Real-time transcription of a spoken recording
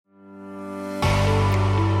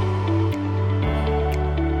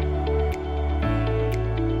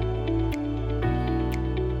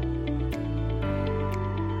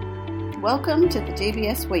Welcome to the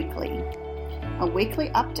DBS Weekly, a weekly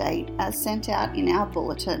update as sent out in our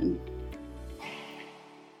bulletin.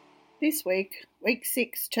 This week, Week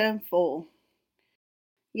 6, Term 4.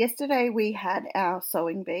 Yesterday we had our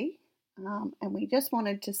sewing bee, and we just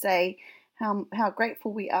wanted to say how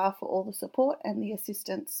grateful we are for all the support and the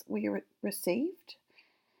assistance we received.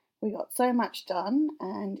 We got so much done,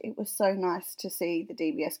 and it was so nice to see the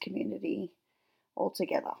DBS community all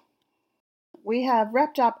together. We have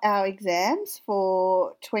wrapped up our exams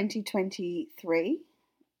for 2023,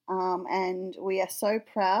 and we are so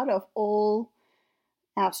proud of all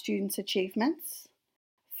our students' achievements.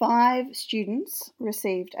 5 students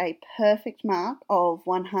received a perfect mark of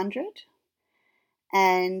 100,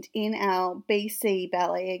 and in our BC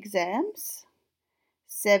Ballet exams,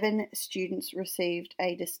 7 students received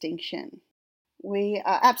a distinction. We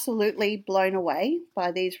are absolutely blown away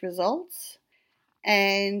by these results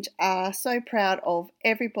and are so proud of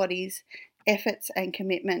everybody's efforts and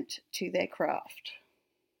commitment to their craft.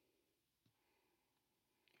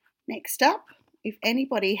 Next up, if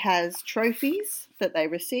anybody has trophies that they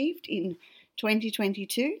received in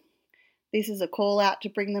 2022, this is a call out to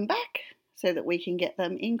bring them back so that we can get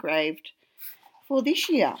them engraved for this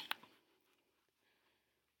year.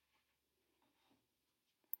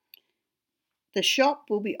 The shop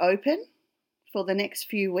will be open for the next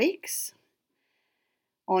few weeks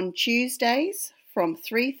on Tuesdays from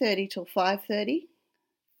 3:30 till 5:30,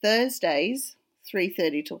 Thursdays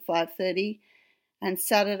 3:30 till 5:30, and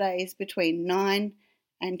Saturdays between 9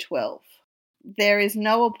 and 12. There is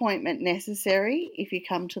no appointment necessary if you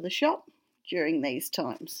come to the shop during these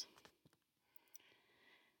times.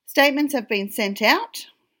 Statements have been sent out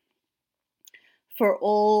for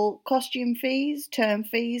all costume fees, term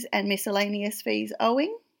fees, and miscellaneous fees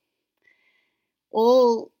owing.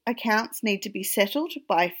 All accounts need to be settled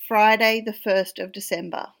by Friday the 1st of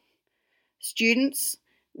December. Students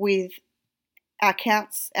with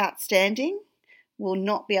accounts outstanding will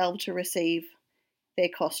not be able to receive their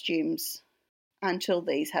costumes until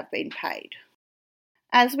these have been paid.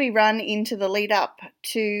 As we run into the lead up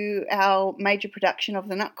to our major production of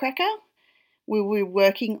the Nutcracker, we will be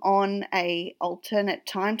working on an alternate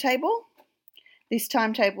timetable. This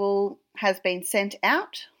timetable has been sent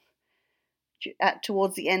out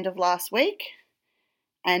towards the end of last week,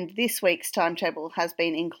 and this week's timetable has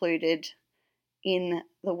been included in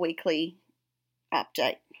the weekly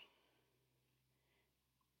update.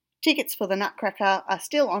 Tickets for the Nutcracker are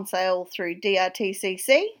still on sale through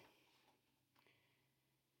DRTCC,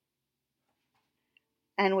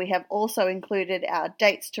 and we have also included our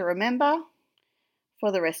dates to remember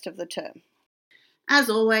for the rest of the term. As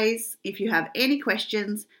always, if you have any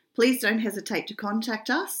questions, please don't hesitate to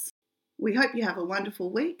contact us. We hope you have a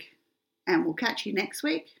wonderful week, and we'll catch you next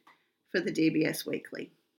week for the DBS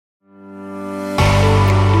Weekly.